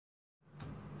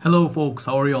Hello folks,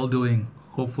 how are you all doing?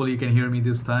 Hopefully you can hear me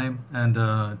this time. And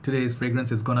today's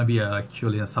fragrance is gonna be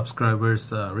actually a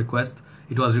subscriber's request.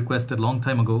 It was requested long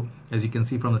time ago. As you can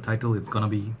see from the title, it's gonna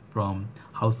be from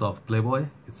House of Playboy.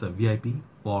 It's a VIP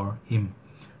for him,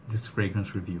 this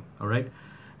fragrance review, all right?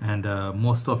 And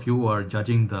most of you are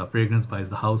judging the fragrance by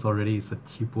the house already. It's a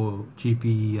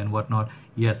cheapy and whatnot.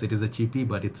 Yes, it is a cheapy,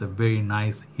 but it's a very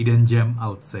nice hidden gem, I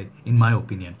would say, in my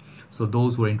opinion. So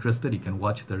those who are interested, you can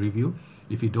watch the review.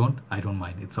 If you don't, I don't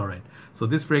mind, it's all right. So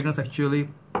this fragrance actually,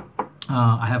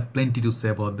 I have plenty to say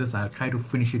about this. I'll try to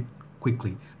finish it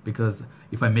quickly because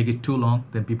if I make it too long,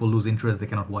 then people lose interest, they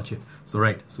cannot watch it. So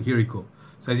here we go.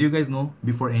 So as you guys know,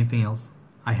 before anything else,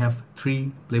 I have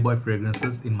 3 Playboy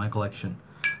fragrances in my collection.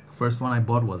 The first one I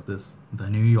bought was this, the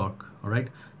New York, all right?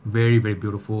 Very, very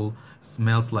beautiful,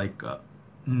 smells like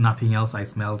nothing else I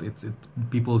smelled.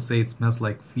 People say it smells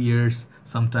like Fierce,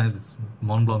 sometimes it's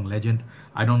Mont Blanc Legend.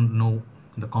 I don't know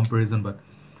the comparison, but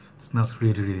it smells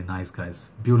really, really nice, guys.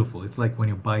 Beautiful. It's like when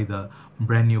you buy the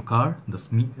brand new car, the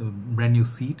brand new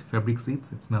fabric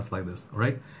seats, it smells like this, all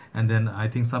right? And then I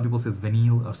think some people says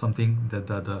vinyl or something, that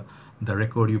the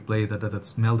record you play, that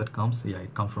smell that comes, yeah,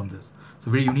 it comes from this.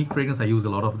 So very unique fragrance. I use a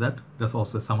lot of that. That's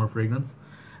also a summer fragrance.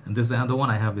 And this another one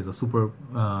I have is a super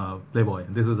Playboy.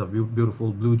 This is a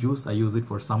beautiful blue juice. I use it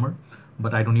for summer,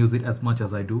 but I don't use it as much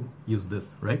as I do use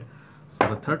this, right? So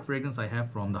the third fragrance I have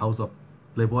from the House of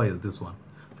Playboy is this one.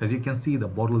 So as you can see, the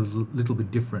bottle is a little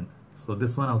bit different. So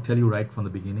this one I'll tell you right from the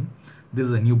beginning. This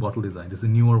is a new bottle design. This is a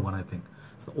newer one, I think.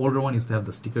 So the older one used to have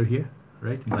the sticker here,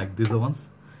 right? Like these ones.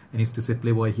 And used to say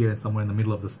Playboy here and somewhere in the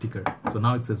middle of the sticker. So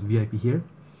now it says VIP here.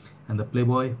 And the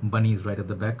Playboy bunny is right at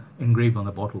the back, engraved on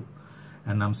the bottle.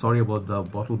 And I'm sorry about the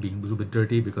bottle being a little bit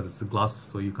dirty because it's a glass,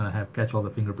 so you're gonna catch all the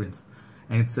fingerprints.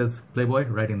 And it says Playboy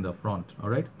right in the front, all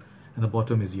right? And the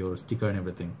bottom is your sticker and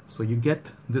everything. So you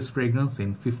get this fragrance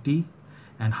in 50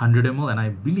 and 100 ml, and I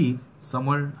believe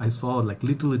somewhere I saw like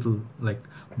little like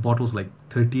bottles like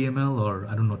 30 ml or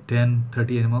I don't know,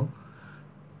 30 ml,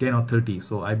 10 or 30.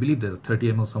 So I believe there's a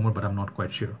 30 ml somewhere, but I'm not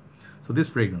quite sure. So this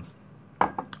fragrance,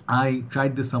 I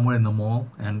tried this somewhere in the mall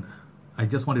and I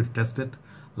just wanted to test it.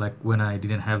 Like when I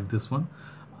didn't have this one,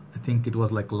 I think it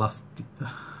was like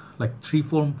 3,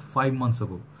 4, 5 months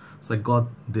ago. So I got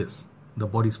this, the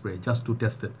body spray, just to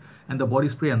test it. And the body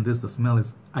spray and this, the smell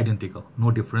is identical.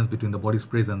 No difference between the body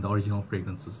sprays and the original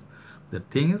fragrances. The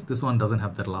thing is, this one doesn't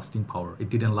have that lasting power. It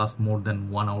didn't last more than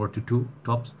 1 hour to 2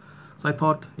 tops. So I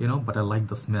thought, but I like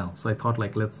the smell. So I thought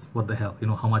like, what the hell,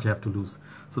 how much I have to lose.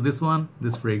 So this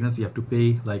fragrance, you have to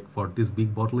pay, like for this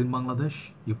big bottle in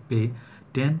Bangladesh, you pay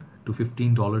 $10 to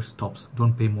 $15 tops.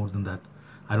 Don't pay more than that.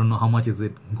 I don't know how much is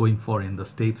it going for in the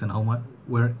States and how much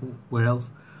where else,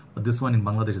 but this one in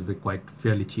Bangladesh is quite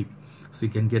fairly cheap. So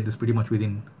you can get this pretty much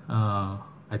within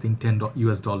I think $10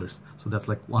 US. So that's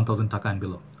like 1,000 taka and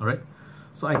below, all right?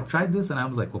 So I tried this and I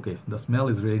was like, okay, the smell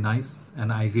is really nice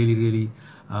and I really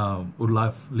would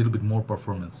love a little bit more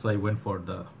performance. So I went for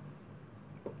the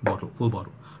full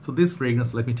bottle. So this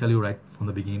fragrance, let me tell you right from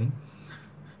the beginning,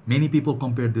 many people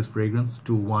compared this fragrance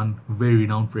to one very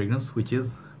renowned fragrance, which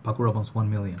is Paco Rabanne's 1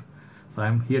 million. So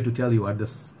I'm here to tell you, are they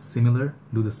similar?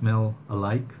 Do they smell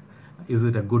alike? Is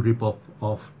it a good rip-off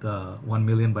of the 1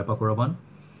 million by Paco Rabanne,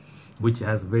 which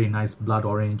has very nice blood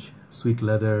orange, sweet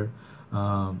leather,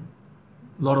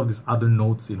 lot of these other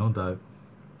notes, the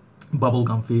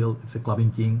bubblegum feel, it's a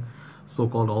clubbing king,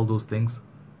 so-called all those things.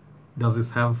 Does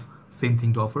this have same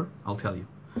thing to offer? I'll tell you.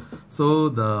 So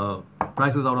the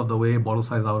price is out of the way, bottle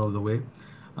size out of the way,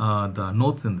 the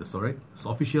notes in this, all right? So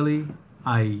officially,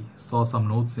 I saw some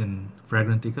notes in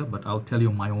Fragrantica, but I'll tell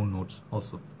you my own notes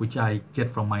also, which I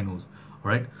get from my nose, all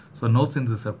right? So notes in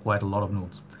this are quite a lot of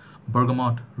notes.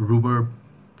 Bergamot, rhubarb,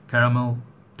 caramel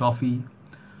toffee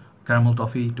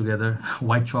together,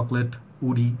 white chocolate,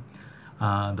 woody.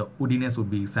 The woodiness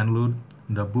would be sandalwood,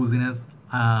 the booziness,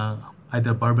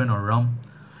 either bourbon or rum.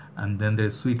 And then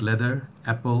there's sweet leather,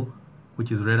 apple,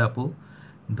 which is red apple,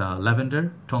 the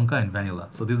lavender, tonka, and vanilla.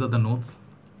 So these are the notes.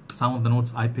 Some of the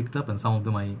notes I picked up and some of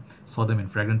them I saw them in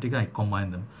Fragrantica. I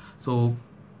combined them. So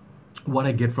what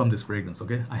I get from this fragrance,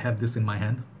 okay? I have this in my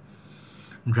hand,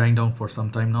 drying down for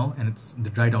some time now, and the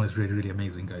dry down is really, really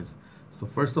amazing, guys. So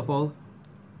first of all,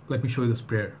 let me show you the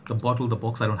sprayer. The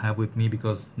box I don't have with me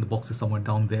because the box is somewhere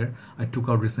down there. I took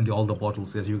out recently all the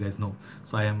bottles, as you guys know.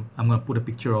 So I'm gonna put a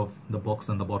picture of the box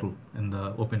and the bottle in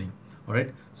the opening. All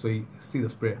right. So you see the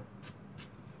sprayer.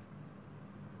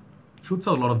 Shoots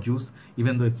out a lot of juice,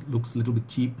 even though it looks a little bit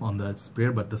cheap on the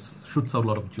sprayer, but this shoots out a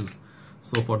lot of juice.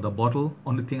 So for the bottle,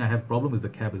 only thing I have problem is the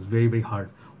cap is very, very hard.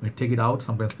 when you take it out,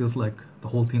 sometimes feels like the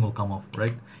whole thing will come off,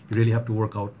 right? You really have to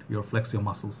work out flex your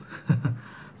muscles.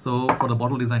 So for the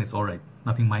bottle design, it's all right,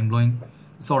 nothing mind-blowing,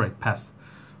 it's all right, pass.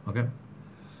 Okay,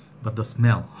 but the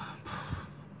smell,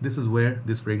 this is where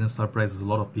this fragrance surprises a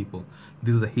lot of people.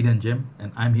 This is a hidden gem,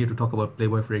 and I'm here to talk about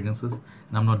Playboy fragrances,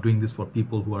 and I'm not doing this for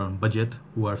people who are on budget,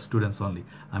 who are students only.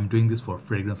 I'm doing this for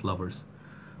fragrance lovers.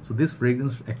 So this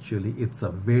fragrance, actually, it's a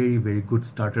very, very good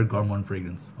starter gourmand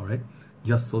fragrance, all right?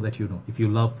 Just so that you know, if you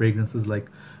love fragrances like,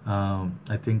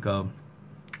 I think,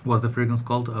 what's the fragrance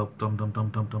called?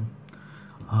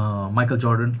 Michael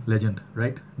Jordan, Legend,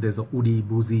 right? There's a woody,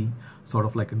 boozy, sort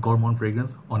of like a gourmand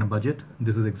fragrance on a budget.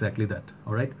 This is exactly that,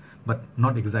 all right? But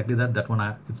not exactly that. That one,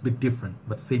 it's a bit different,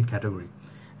 but same category.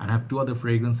 And I have two other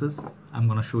fragrances I'm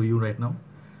gonna show you right now.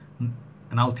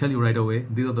 And I'll tell you right away,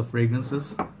 these are the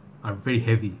fragrances are very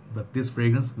heavy, but this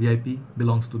fragrance, VIP,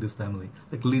 belongs to this family,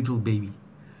 like little baby.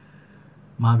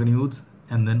 Mahogany woods,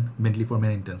 and then Bentley for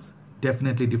Men Intense.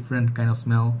 Definitely different kind of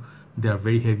smell. They are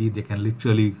very heavy. They can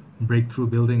literally break through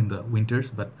building in the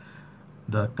winters, but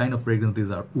the kind of fragrance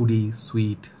these are woody,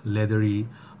 sweet, leathery,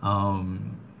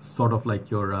 sort of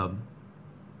like your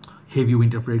heavy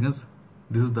winter fragrance.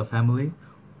 This is the family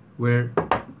where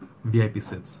VIP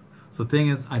sits. So thing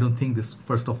is, I don't think this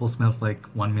first of all smells like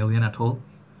 1 million at all.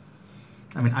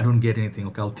 I mean, I don't get anything.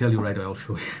 Okay, I'll tell you right away, I'll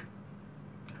show you.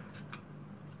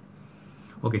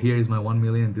 Okay, here is my 1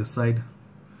 million in this side,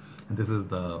 and this is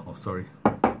the, oh sorry,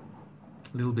 a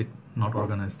little bit not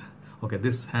organized. Okay,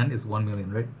 this hand is 1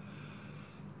 million, right?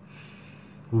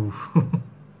 Ooh.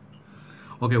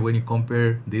 Okay, when you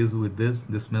compare this with this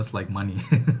smells like money.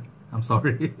 I'm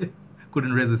sorry,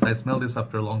 couldn't resist. I smell this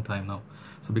after a long time now.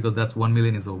 So because that's 1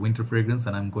 million is a winter fragrance,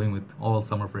 and I'm going with all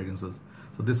summer fragrances.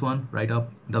 So this one right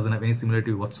up doesn't have any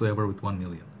similarity whatsoever with 1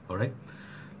 million. All right,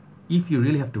 if you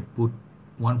really have to put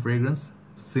one fragrance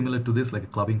similar to this, like a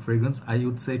clubbing fragrance, I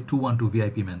would say 212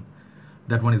 VIP Men.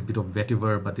 That one is a bit of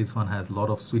vetiver, but this one has a lot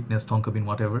of sweetness, tonka bean,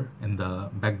 whatever, in the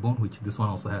backbone, which this one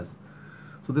also has.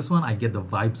 So this one I get the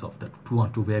vibes of that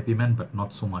 212 VIP Men, but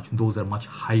not so much. Those are much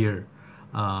higher,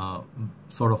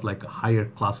 sort of like a higher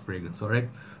class fragrance. All right.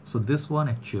 So this one,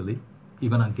 actually,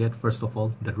 you're gonna get first of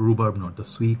all that rhubarb note, the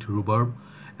sweet rhubarb.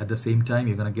 At the same time,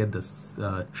 you're gonna get this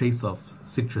trace of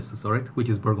citruses, all right, which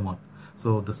is bergamot.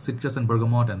 So the citrus and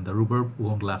bergamot and the rhubarb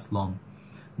won't last long,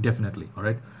 definitely, all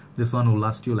right? This one will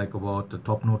last you like about, the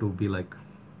top note will be like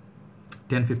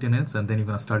 10-15 minutes, and then you're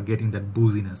gonna start getting that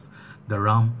booziness, the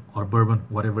rum or bourbon,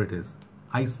 whatever it is.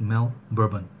 I smell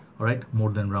bourbon, all right,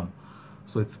 more than rum.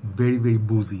 So it's very, very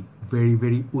boozy, very,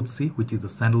 very woodsy, which is the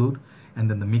sandalwood, and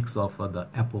then the mix of the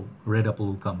apple, red apple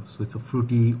will come. So it's a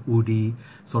fruity, woody,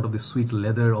 sort of the sweet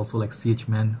leather, also like CH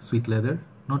Man sweet leather.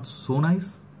 Not so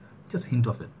nice, just hint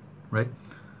of it, right?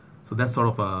 So that's sort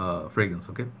of a fragrance,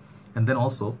 okay? And then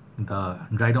also the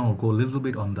dry down will go a little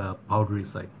bit on the powdery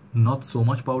side. Not so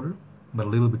much powder, but a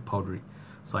little bit powdery.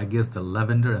 So I guess the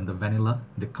lavender and the vanilla,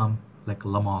 they come like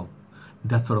Lamal.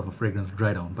 That sort of a fragrance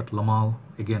dry down. But Lamal,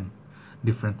 again,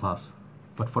 different class.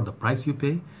 But for the price you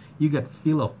pay, you get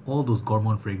feel of all those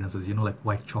gourmand fragrances, you know, like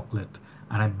white chocolate.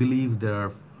 And I believe there are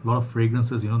a lot of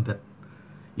fragrances, you know, that,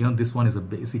 you know, this one is a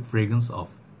basic fragrance of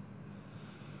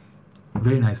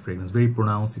very nice fragrance, very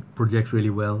pronounced. It projects really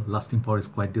well. Lasting power is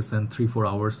quite decent, 3-4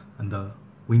 hours. And the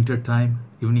winter time,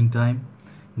 evening time,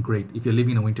 great. If you're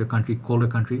living in a winter country, colder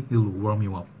country, it'll warm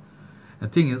you up. The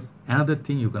thing is, another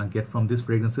thing you're gonna get from these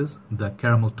fragrances, the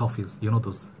caramel toffees. You know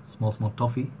those small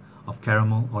toffee of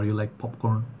caramel, or you like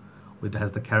popcorn with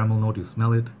has the caramel note, you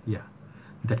smell it. Yeah,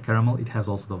 that caramel, it has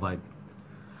also the vibe.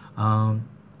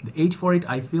 The age for it,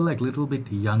 I feel like a little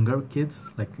bit younger kids,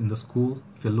 like in the school,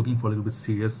 if you're looking for a little bit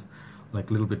serious, like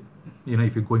a little bit, you know,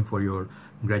 if you're going for your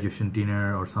graduation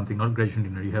dinner or something, not graduation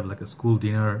dinner, you have like a school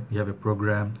dinner, you have a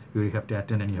program, you have to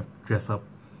attend and you have to dress up,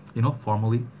 you know,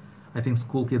 formally. I think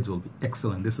school kids will be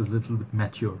excellent. This is a little bit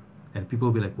mature, and people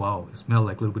will be like, wow, you smell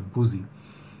like a little bit boozy.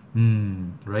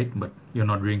 Right? But you're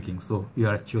not drinking, so you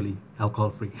are actually alcohol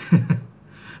free.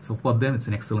 So for them, it's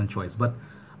an excellent choice. But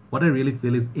what I really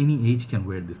feel is any age can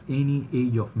wear this. Any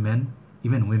age of men,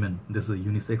 even women, this is a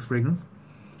unisex fragrance,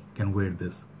 can wear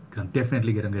this. Can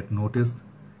definitely get noticed.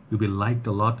 You'll be liked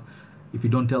a lot. If you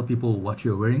don't tell people what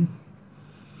you're wearing,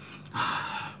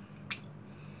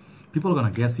 people are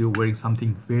gonna guess you're wearing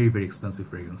something very, very expensive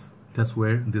fragrance. That's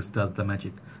where this does the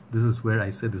magic. This is where I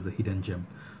said this is a hidden gem.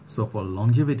 So for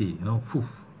longevity, you know,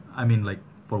 I mean, like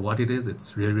for what it is,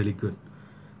 it's really, really good.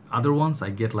 Other ones I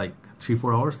get like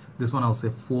 3-4 hours. This one I'll say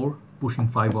 4, pushing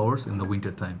 5 hours in the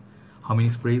winter time. How many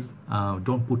sprays?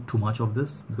 Don't put too much of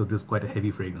this because this is quite a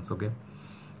heavy fragrance, okay?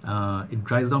 It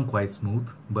dries down quite smooth,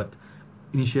 but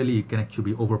initially it can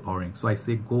actually be overpowering. So I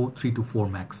say go 3 to 4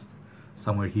 max,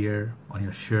 somewhere here on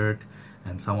your shirt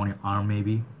and some on your arm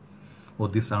maybe. Oh,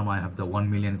 this arm I have the 1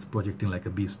 million, it's projecting like a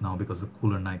beast now because of the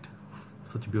cooler night.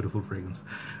 Such a beautiful fragrance,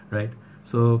 right?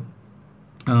 So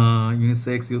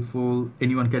unisex, youthful,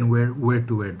 anyone can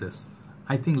wear this.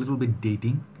 I think a little bit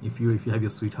dating. If you have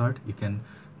your sweetheart, you can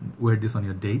wear this on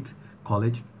your date,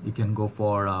 college. You can go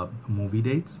for movie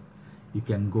dates. You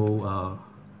can go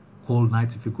cold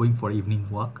nights if you're going for evening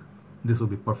walk. This will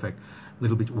be perfect. A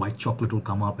little bit white chocolate will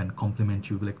come up and compliment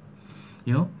you, like,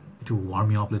 you know, it will warm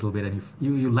you up a little bit. And if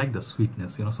you like the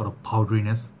sweetness, you know, sort of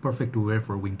powderiness, perfect to wear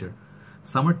for winter.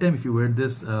 Summertime, if you wear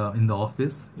this in the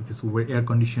office, if it's air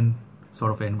conditioned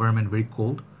sort of environment, very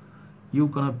cold, you're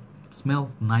gonna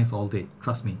smell nice all day.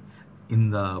 Trust me.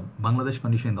 In the Bangladesh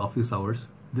condition, in the office hours,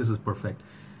 this is perfect.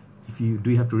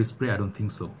 Do you have to respray? I don't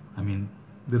think so. I mean,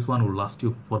 this one will last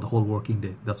you for the whole working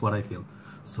day. That's what I feel.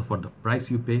 So for the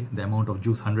price you pay, the amount of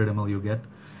juice 100 ml you get,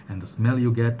 and the smell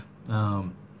you get,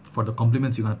 for the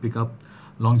compliments you're gonna pick up,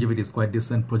 longevity is quite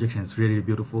decent, projection is really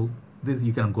beautiful. This,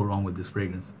 you cannot go wrong with this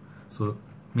fragrance. So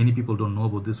many people don't know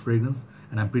about this fragrance,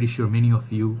 and I'm pretty sure many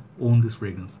of you own this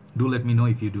fragrance. Do let me know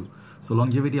if you do. So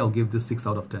longevity, I'll give this 6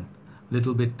 out of 10.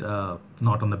 Little bit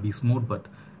not on the beast mode, but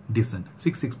decent.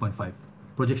 6.5.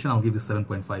 Projection, I'll give this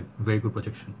 7.5. Very good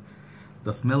projection.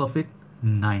 The smell of it,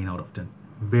 9 out of 10.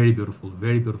 Very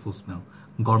beautiful smell.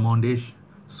 Gourmandish,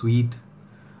 sweet,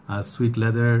 sweet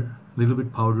leather, little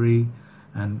bit powdery,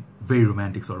 and very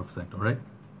romantic sort of scent. All right.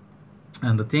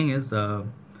 And the thing is,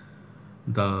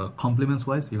 the compliments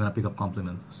wise, you're gonna pick up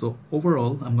compliments. So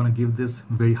overall, I'm gonna give this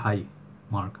very high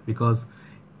mark because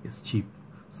it's cheap.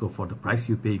 So for the price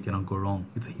you pay, you cannot go wrong.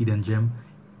 It's a hidden gem.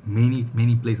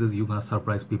 Many places you're gonna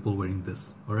surprise people wearing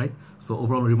this. All right. So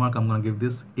overall remark, I'm gonna give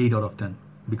this 8 out of 10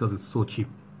 because it's so cheap.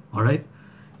 All right.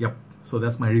 Yep. So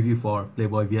that's my review for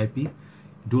Playboy VIP.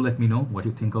 Do let me know what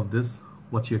you think of this.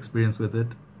 What's your experience with it?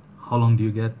 How long do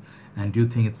you get? And do you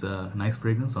think it's a nice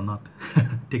fragrance or not?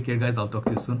 Take care, guys. I'll talk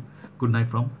to you soon. Good night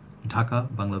from Dhaka,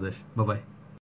 Bangladesh. Bye-bye.